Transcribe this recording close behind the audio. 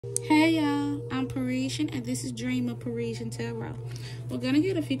information, and this is Dream of Parisian Tarot. We're going to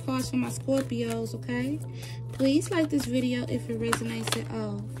get a few cards for my Scorpios, okay? Please like this video if it resonates at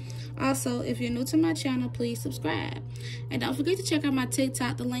all. Also, if you're new to my channel, please subscribe. And don't forget to check out my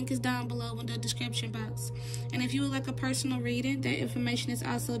TikTok. The link is down below in the description box. And if you would like a personal reading, that information is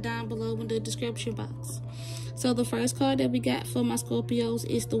also down below in the description box. So the first card that we got for my Scorpios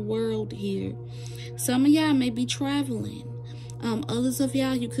is the World here. Some of y'all may be traveling. Others of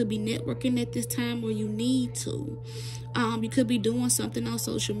y'all, you could be networking at this time where you need to. You could be doing something on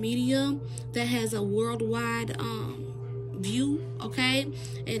social media that has a worldwide view, okay?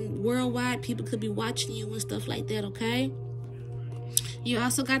 And worldwide, people could be watching you and stuff like that, okay? You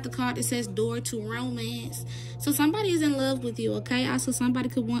also got the card that says Door to Romance. So somebody is in love with you, okay? Also, somebody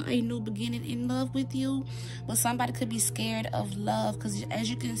could want a new beginning in love with you. But somebody could be scared of love because,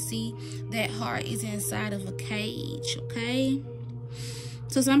 as you can see, that heart is inside of a cage, okay?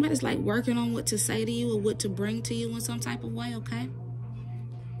 So somebody's like working on what to say to you or what to bring to you in some type of way, okay?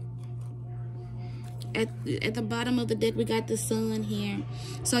 At the bottom of the deck, we got the Sun here.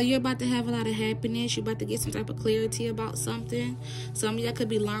 So you're about to have a lot of happiness. You're about to get some type of clarity about something. Some of y'all could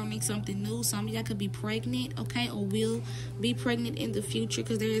be learning something new. Some of y'all could be pregnant, okay? Or will be pregnant in the future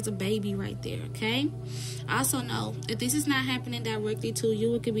because there is a baby right there, okay? Also know, if this is not happening directly to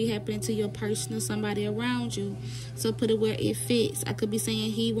you, it could be happening to your person or somebody around you. So put it where it fits. I could be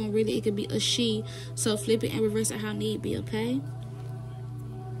saying he when really it could be a she. So flip it and reverse it how need be, okay?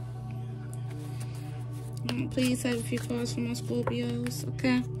 Please have a few cards for my Scorpios,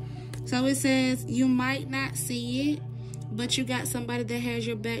 okay? So it says, you might not see it, but you got somebody that has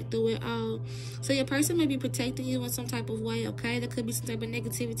your back through it all. So your person may be protecting you in some type of way, okay? There could be some type of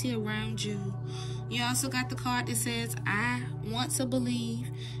negativity around you. You also got the card that says, I want to believe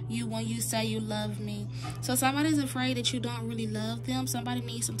you when you say you love me. So somebody's afraid that you don't really love them. Somebody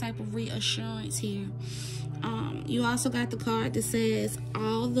needs some type of reassurance here. You also got the card that says,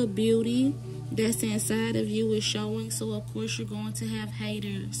 all the beauty that's inside of you is showing, so of course you're going to have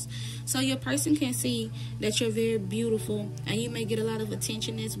haters. So your person can see that you're very beautiful, and you may get a lot of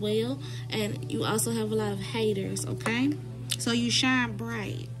attention as well, and you also have a lot of haters, okay? So you shine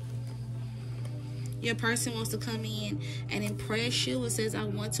bright. Your person wants to come in and impress you. It says, I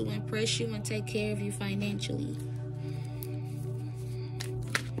want to impress you and take care of you financially.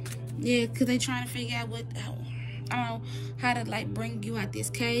 Yeah, because they're trying to figure out what, I don't know, how to like bring you out this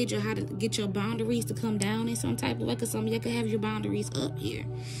cage, or how to get your boundaries to come down in some type of way, because some of y'all can have your boundaries up here.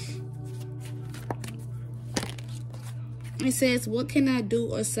 It says, what can I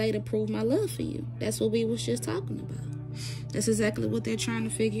do or say to prove my love for you? That's what we was just talking about. That's exactly what they're trying to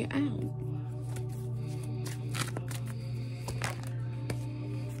figure out.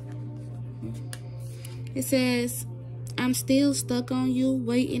 It says, I'm still stuck on you,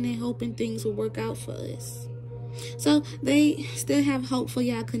 waiting and hoping things will work out for us. So they still have hope for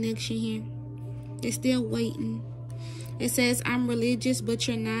y'all connection here. They're still waiting. It says, I'm religious, but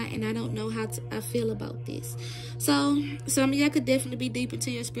you're not, and I don't know how I feel about this. So some of y'all could definitely be deep into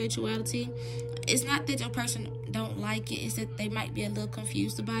your spirituality. It's not that your person don't like it. It's that they might be a little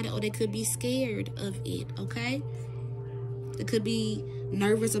confused about it, or they could be scared of it, okay? They could be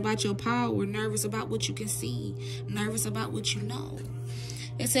nervous about your power, nervous about what you can see, nervous about what you know.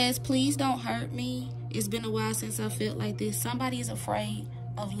 It says, please don't hurt me. It's been a while since I felt like this. Somebody is afraid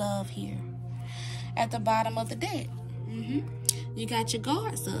of love here. At the bottom of the deck, you got your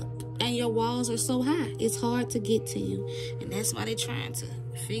guards up, and your walls are so high, it's hard to get to you. And that's why they're trying to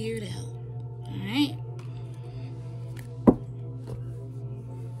figure it out. All right.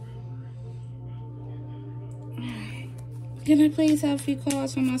 Can I please have a few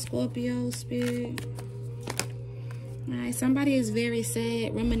cards from my Scorpio spirit? Alright, somebody is very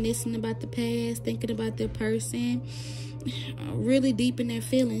sad, reminiscing about the past, thinking about their person, really deep in their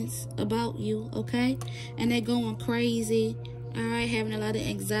feelings about you, okay? And they're going crazy, alright, having a lot of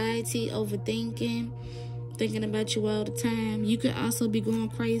anxiety, overthinking, thinking about you all the time. You could also be going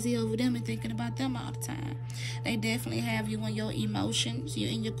crazy over them and thinking about them all the time. They definitely have you in your emotions. You're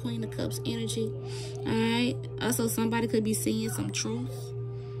in your Queen of Cups energy, alright? Also, somebody could be seeing some truth,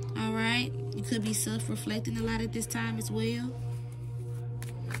 alright? You could be self-reflecting a lot at this time as well.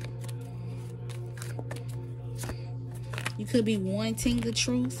 You could be wanting the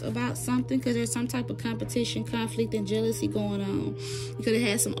truth about something because there's some type of competition, conflict, and jealousy going on. You could have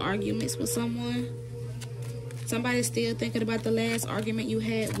had some arguments with someone. Somebody's still thinking about the last argument you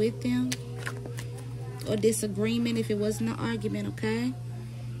had with them, or disagreement if it wasn't an argument, okay?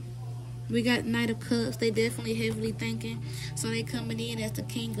 We got Knight of Cups. They definitely heavily thinking. So they coming in as the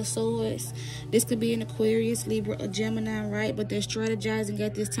King of Swords. This could be an Aquarius, Libra, or Gemini, right? But they're strategizing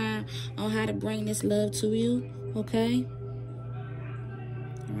at this time on how to bring this love to you, okay?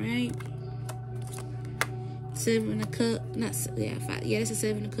 All right. Seven of Cups. Five. Yeah, it's a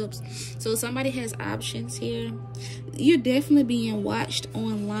Seven of Cups. So somebody has options here. You're definitely being watched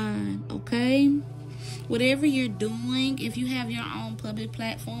online, okay? Whatever you're doing, if you have your own public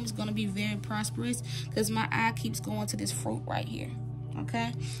platform, it's going to be very prosperous, because my eye keeps going to this fruit right here,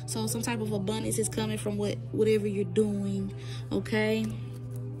 okay? So some type of abundance is coming from whatever you're doing, okay?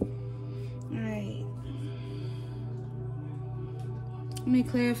 All right. Let me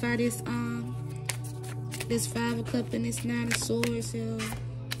clarify this, this Five of Cups and this Nine of Swords, y'all.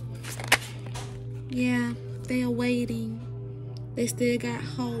 Yeah, they are waiting. They still got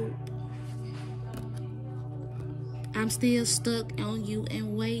hope. I'm still stuck on you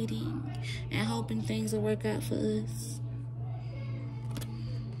and waiting and hoping things will work out for us.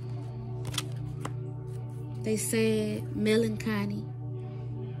 They said melancholy.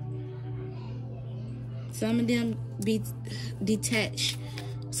 Some of them be detached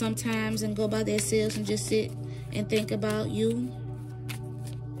sometimes and go by themselves and just sit and think about you.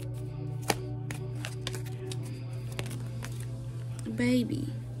 Baby.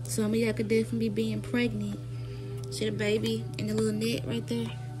 Some of y'all could definitely be being pregnant. See the baby in the little net right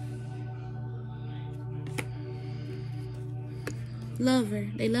there? Lover,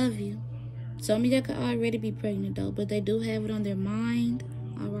 they love you. Some of y'all could already be pregnant though, but they do have it on their mind,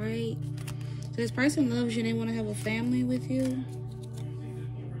 all right? So this person loves you and they want to have a family with you.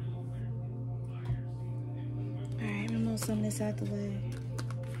 All right, I'm gonna move some of this out the way.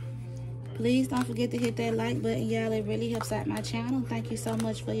 Please don't forget to hit that like button, y'all. It really helps out my channel. Thank you so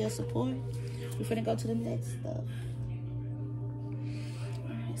much for your support. We're finna go to the next stuff.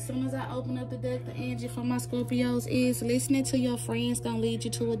 Alright, as soon as I open up the deck, the energy for my Scorpios is listening to your friends gonna lead you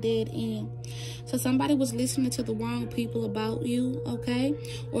to a dead end. So somebody was listening to the wrong people about you, okay?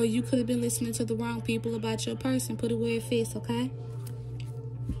 Or you could have been listening to the wrong people about your person. Put it where it fits, okay?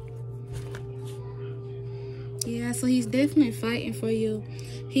 Yeah, so he's definitely fighting for you.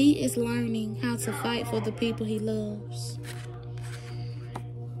 He is learning how to fight for the people he loves.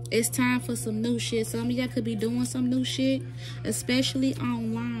 It's time for some new shit. Some of y'all could be doing some new shit, especially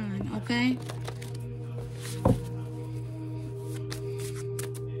online, okay?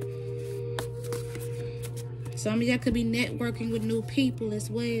 Some of y'all could be networking with new people as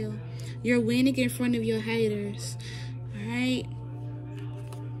well. You're winning in front of your haters, all right?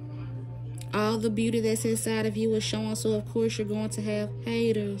 All the beauty that's inside of you is showing, so of course you're going to have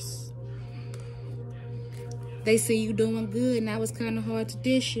haters. They see you doing good. Now it's kind of hard to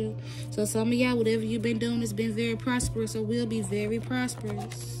dish you. So some of y'all, whatever you've been doing has been very prosperous or will be very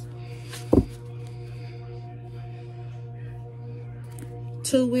prosperous.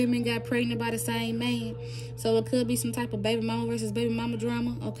 Two women got pregnant by the same man. So it could be some type of baby mama versus baby mama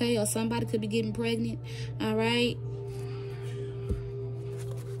drama, okay? Or somebody could be getting pregnant, all right?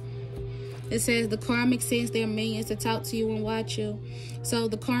 It says the karmic sends their minions to talk to you and watch you. So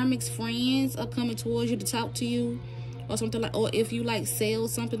the karmic's friends are coming towards you to talk to you or something like, or if you like sell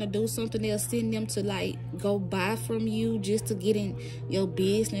something or do something, they'll send them to like go buy from you just to get in your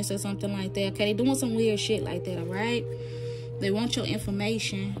business or something like that. Okay, they're doing some weird shit like that, all right? They want your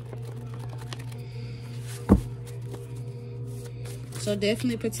information. So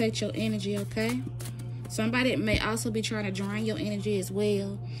definitely protect your energy, okay? Somebody may also be trying to drain your energy as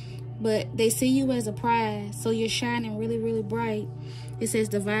well. But they see you as a prize, so you're shining really, really bright. It says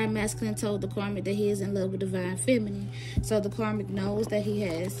divine masculine told the karmic that he is in love with divine feminine. So the karmic knows that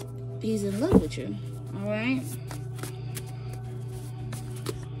he's in love with you. All right.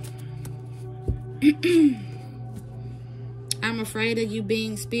 I'm afraid of you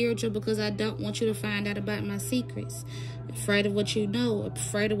being spiritual because I don't want you to find out about my secrets. Afraid of what you know,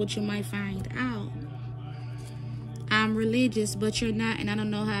 afraid of what you might find out. I'm religious, but you're not, and I don't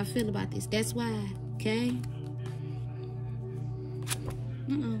know how I feel about this. That's why, okay?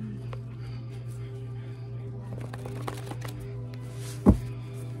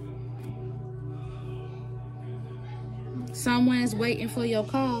 Someone is waiting for your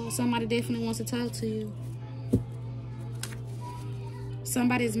call. Somebody definitely wants to talk to you.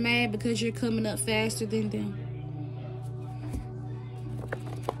 Somebody's mad because you're coming up faster than them.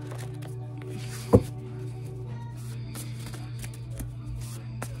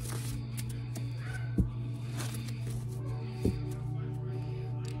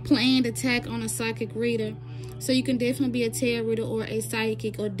 Planned attack on a psychic reader. So you can definitely be a tarot reader or a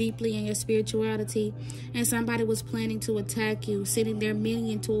psychic or deeply in your spirituality. And somebody was planning to attack you, sitting there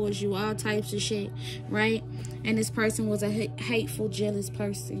minion towards you, all types of shit, right? And this person was a hateful, jealous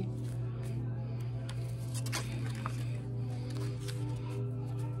person.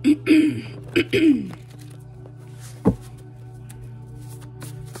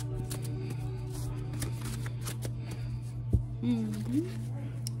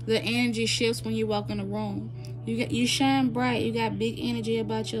 The energy shifts when you walk in the room. You shine bright. You got big energy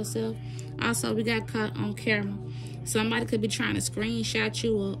about yourself. Also, we got caught on camera. Somebody could be trying to screenshot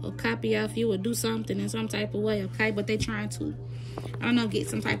you or copy off you or do something in some type of way, okay? But they trying to, I don't know, get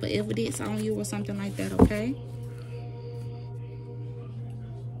some type of evidence on you or something like that, okay?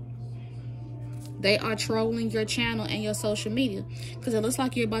 They are trolling your channel and your social media because it looks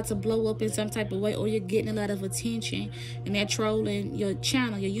like you're about to blow up in some type of way, or you're getting a lot of attention, and they're trolling your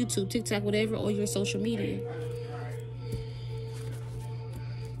channel, your YouTube, TikTok, whatever, or your social media.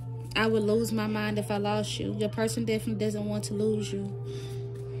 I would lose my mind if I lost you. Your person definitely doesn't want to lose you.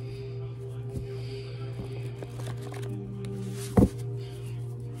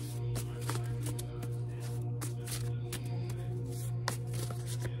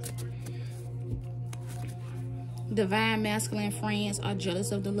 Divine masculine friends are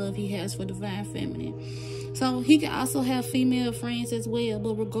jealous of the love he has for divine feminine. So he can also have female friends as well.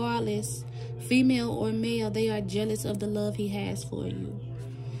 But regardless, female or male, they are jealous of the love he has for you.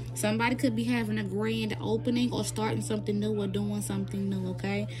 Somebody could be having a grand opening or starting something new or doing something new,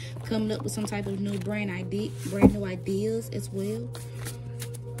 okay? Coming up with some type of new brand new ideas as well.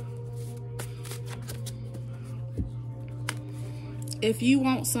 If you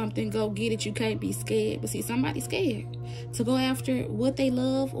want something, go get it. You can't be scared. But see, somebody's scared to go after what they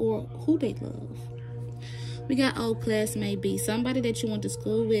love or who they love. We got old classmate B. Somebody that you went to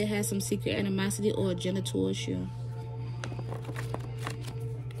school with has some secret animosity or agenda towards you.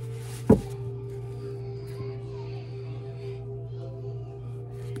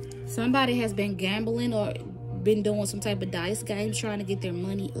 Somebody has been gambling or been doing some type of dice games trying to get their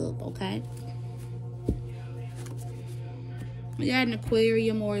money up, okay? We got an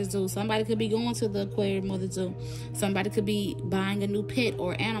aquarium or a zoo. Somebody could be going to the aquarium or the zoo. Somebody could be buying a new pet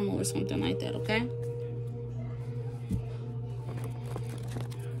or animal or something like that, okay?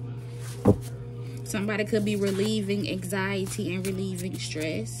 Somebody could be relieving anxiety and relieving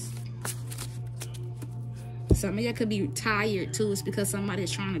stress. Some of y'all could be tired too. It's because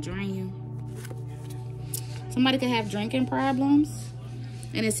somebody's trying to drain you. Somebody could have drinking problems.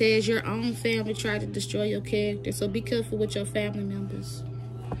 And it says your own family tried to destroy your character. So be careful with your family members.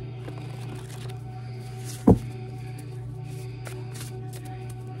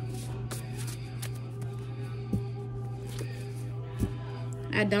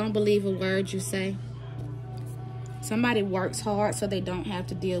 I don't believe a word you say. Somebody works hard so they don't have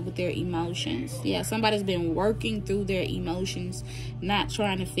to deal with their emotions. Yeah, somebody's been working through their emotions, not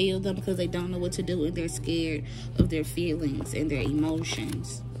trying to feel them because they don't know what to do and they're scared of their feelings and their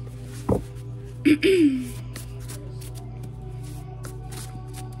emotions.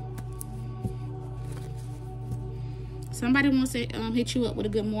 Somebody wants to hit you up with a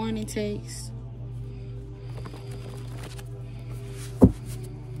good morning text.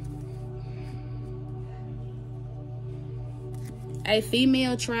 A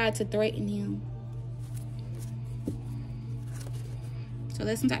female tried to threaten him. So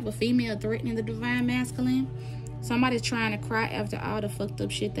that's some type of female threatening the divine masculine. Somebody's trying to cry after all the fucked up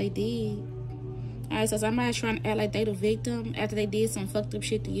shit they did. Alright, so somebody's trying to act like they the victim after they did some fucked up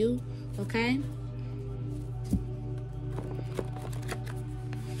shit to you. Okay?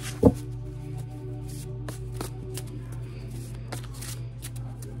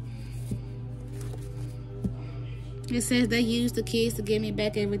 It says they use the kids to get me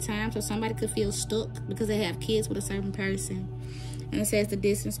back every time. So somebody could feel stuck because they have kids with a certain person. And it says the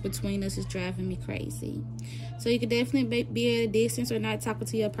distance between us is driving me crazy. So you could definitely be at a distance or not talking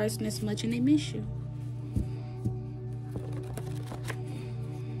to your person as much and they miss you.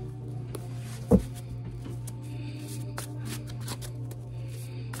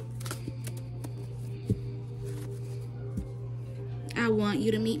 I want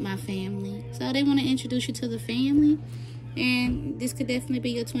you to meet my family. So they want to introduce you to the family. And this could definitely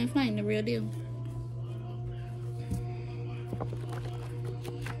be your twin flame, the real deal.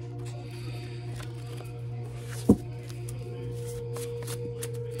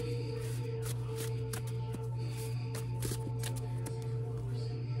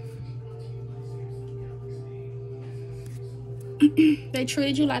 They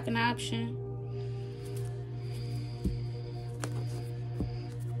treated you like an option.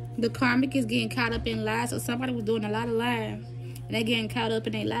 The karmic is getting caught up in lies. So somebody was doing a lot of lying. And they're getting caught up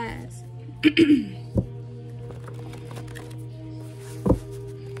in their lies.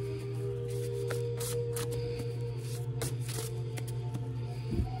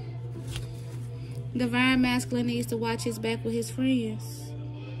 Divine masculine needs to watch his back with his friends.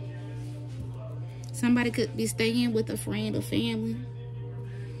 Somebody could be staying with a friend or family.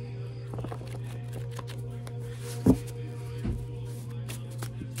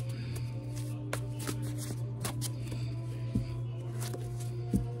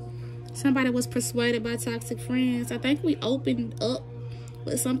 Somebody was persuaded by toxic friends. I think we opened up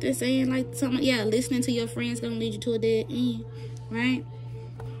with something saying like something, yeah, listening to your friends gonna lead you to a dead end, right?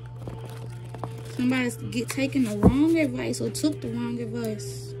 Somebody's taking the wrong advice or took the wrong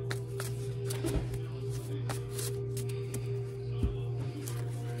advice.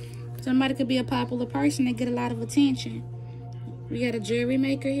 Somebody could be a popular person and get a lot of attention. We got a jewelry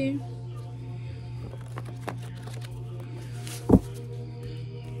maker here.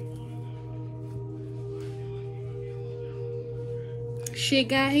 Shit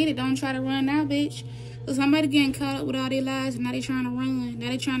got heated. Don't try to run now, bitch. So somebody getting caught up with all their lies, and now they trying to run. Now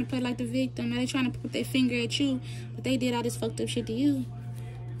they trying to play like the victim. Now they trying to put their finger at you, but they did all this fucked up shit to you.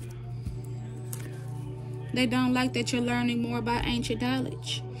 They don't like that you're learning more about ancient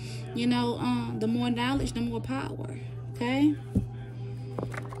knowledge. You know, the more knowledge, the more power. Okay?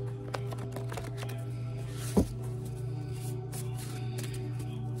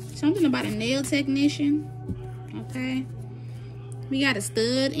 Something about a nail technician. Okay? We got a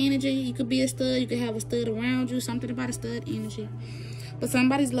stud energy. You could be a stud. You could have a stud around you. Something about a stud energy. But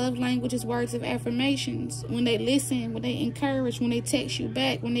somebody's love language is words of affirmations. When they listen, when they encourage, when they text you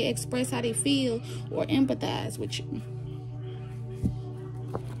back, when they express how they feel or empathize with you.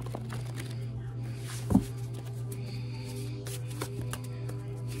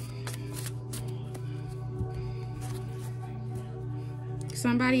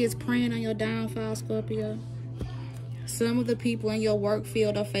 Somebody is praying on your downfall, Scorpio. Some of the people in your work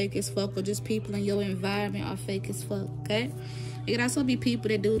field are fake as fuck, or just people in your environment are fake as fuck, okay? It could also be people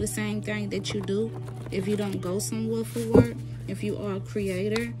that do the same thing that you do. If you don't go somewhere for work, if you are a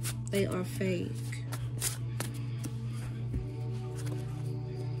creator, they are fake.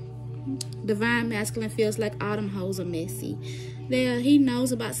 Divine masculine feels like autumn hoes are messy. He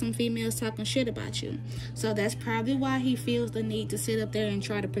knows about some females talking shit about you. So that's probably why he feels the need to sit up there and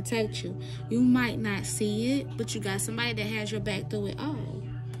try to protect you. You might not see it, but you got somebody that has your back through it all.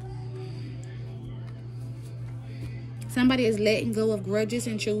 Somebody is letting go of grudges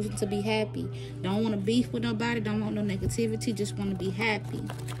and choosing to be happy. Don't want to beef with nobody. Don't want no negativity. Just want to be happy.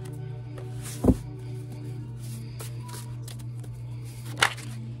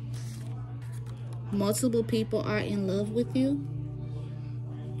 Multiple people are in love with you.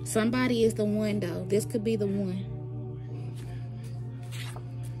 Somebody is the one, though. This could be the one.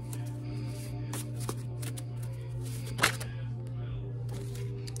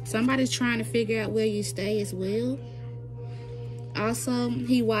 Somebody's trying to figure out where you stay as well. Also,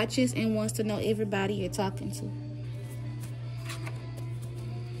 he watches and wants to know everybody you're talking to.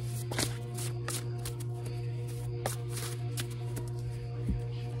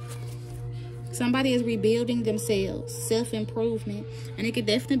 Somebody is rebuilding themselves, self-improvement. And it could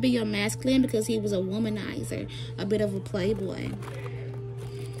definitely be your masculine because he was a womanizer, a bit of a playboy.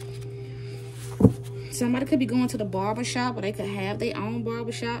 Somebody could be going to the barbershop, or they could have their own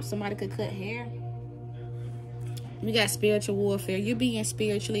barbershop. Somebody could cut hair. We got spiritual warfare. You're being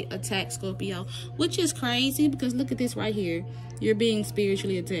spiritually attacked, Scorpio, which is crazy because look at this right here. You're being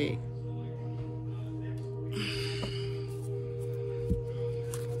spiritually attacked.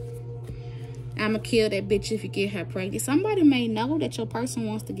 I'ma kill that bitch if you get her pregnant. Somebody may know that your person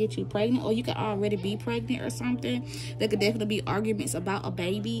wants to get you pregnant, or you could already be pregnant or something. There could definitely be arguments about a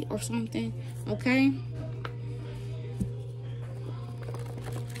baby or something, okay?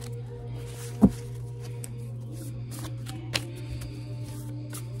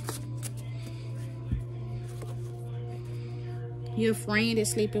 Your friend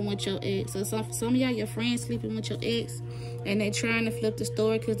is sleeping with your ex. So some of y'all, your friends sleeping with your ex, and they're trying to flip the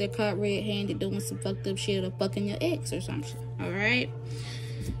story because they're caught red-handed doing some fucked up shit or fucking your ex or something. All right?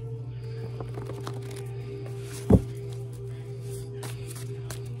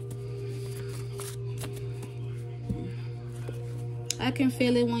 I can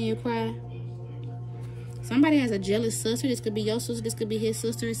feel it when you cry. Somebody has a jealous sister. This could be your sister. This could be his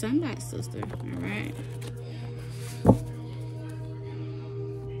sister or somebody's sister. All right?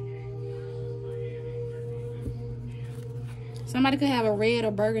 Somebody could have a red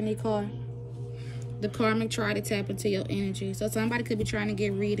or burgundy car. The karmic tried to tap into your energy. So somebody could be trying to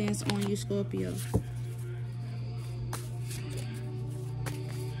get readings on you, Scorpio.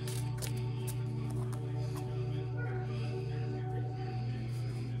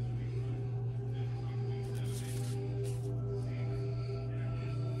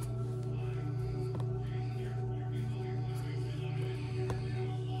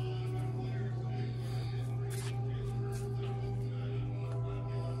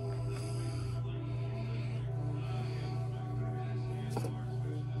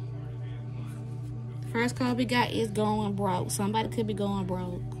 First card we got is going broke. Somebody could be going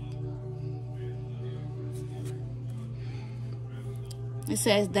broke. It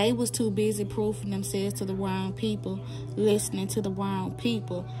says they was too busy proving themselves to the wrong people, listening to the wrong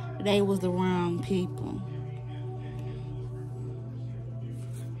people. They was the wrong people.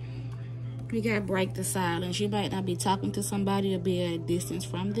 We got break the silence. You might not be talking to somebody or be at a distance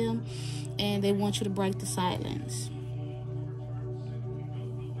from them, and they want you to break the silence.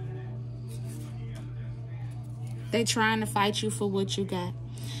 They trying to fight you for what you got.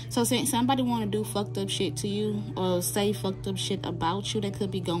 So since somebody want to do fucked up shit to you or say fucked up shit about you, they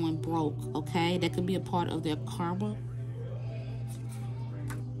could be going broke, okay? That could be a part of their karma.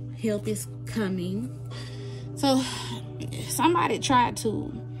 Help is coming. So somebody tried to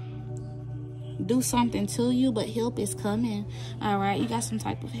do something to you, but help is coming. All right, you got some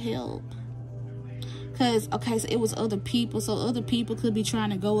type of help. Because, okay, so it was other people. So other people could be trying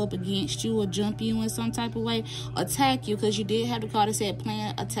to go up against you or jump you in some type of way. Attack you, because you did have the card that said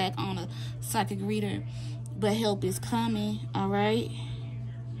plan attack on a psychic reader. But help is coming, all right?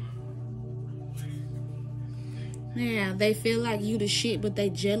 Yeah, they feel like you the shit, but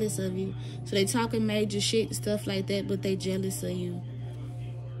they jealous of you. So they talking major shit and stuff like that, but they jealous of you.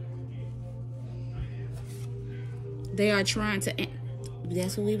 They are trying to...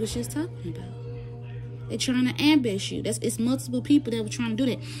 That's what we was just talking about. They're trying to ambush you. It's multiple people that were trying to do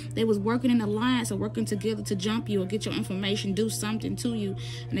that. They was working in alliance or working together to jump you or get your information, do something to you.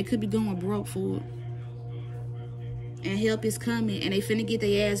 And they could be going broke for it. And help is coming. And they finna get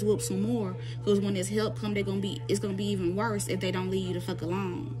their ass whooped some more. Because when this help come, it's gonna be even worse if they don't leave you the fuck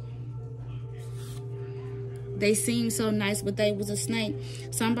alone. They seem so nice, but they was a snake.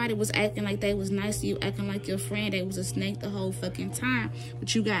 Somebody was acting like they was nice to you, acting like your friend. They was a snake the whole fucking time.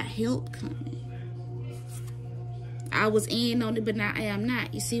 But you got help coming. I was in on it, but now I am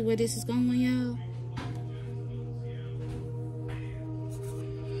not. You see where this is going, y'all?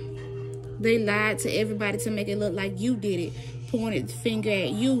 They lied to everybody to make it look like you did it. Pointed the finger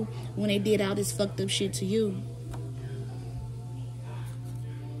at you when they did all this fucked up shit to you.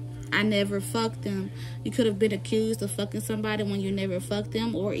 I never fucked them. You could have been accused of fucking somebody when you never fucked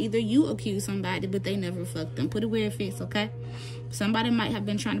them. Or either you accused somebody, but they never fucked them. Put it where it fits, okay? Somebody might have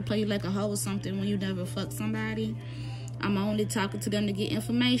been trying to play you like a hoe or something when you never fucked somebody. I'm only talking to them to get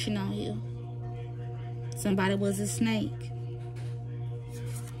information on you. Somebody was a snake.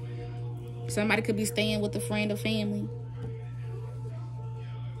 Somebody could be staying with a friend or family.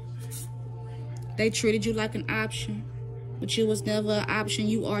 They treated you like an option. But you was never an option.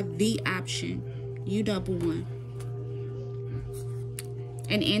 You are the option. You number one.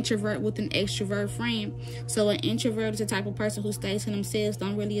 An introvert with an extrovert friend. So an introvert is the type of person who stays to themselves,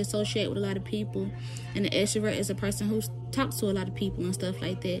 don't really associate with a lot of people. And an extrovert is a person who talks to a lot of people and stuff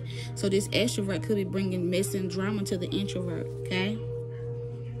like that. So this extrovert could be bringing mess and drama to the introvert, okay?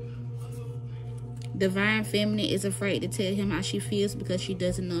 Divine Feminine is afraid to tell him how she feels because she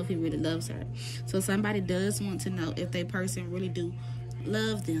doesn't know if he really loves her. So somebody does want to know if their person really do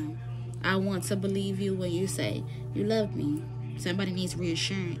love them. I want to believe you when you say, you love me. Somebody needs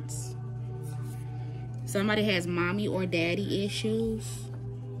reassurance. Somebody has mommy or daddy issues.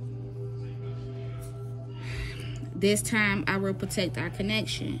 This time, I will protect our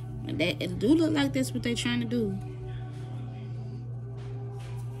connection. It do look like that's what they're trying to do.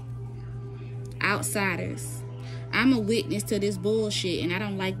 Outsiders. I'm a witness to this bullshit, and I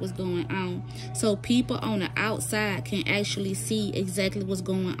don't like what's going on. So people on the outside can actually see exactly what's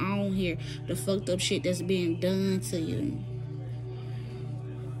going on here. The fucked up shit that's being done to you.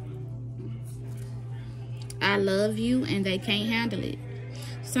 I love you, and they can't handle it.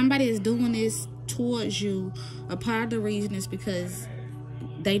 Somebody is doing this towards you. A part of the reason is because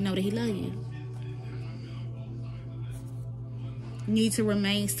they know that he loves you. You need to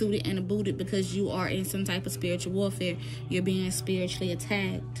remain suited and booted because you are in some type of spiritual warfare. You're being spiritually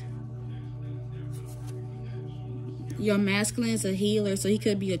attacked. Your masculine is a healer, so he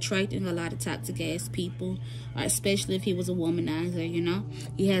could be attracting a lot of toxic ass people, especially if he was a womanizer, you know.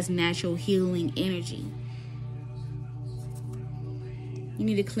 He has natural healing energy. You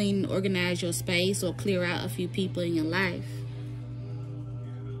need to clean and organize your space or clear out a few people in your life.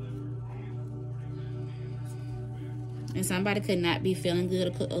 And somebody could not be feeling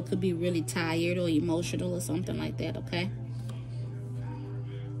good or could be really tired or emotional or something like that, okay?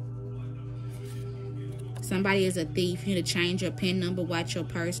 Somebody is a thief. You need to change your PIN number, watch your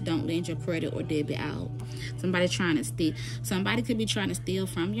purse, don't lend your credit or debit out. Somebody trying to steal. Somebody could be trying to steal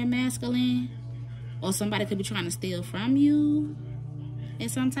from your masculine, or somebody could be trying to steal from you in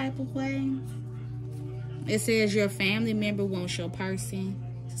some type of way. It says your family member wants your person.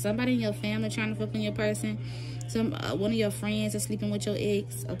 Somebody in your family trying to fuck on your person. One of your friends is sleeping with your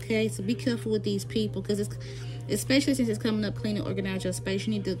ex, okay? So be careful with these people, because it's, especially since it's coming up, clean and organize your space.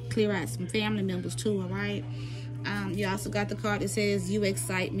 You need to clear out some family members too, all right? You also got the card that says, you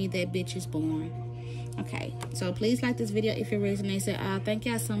excite me, that bitch is born. Okay, so please like this video if it resonates at all. Thank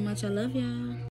y'all so much. I love y'all.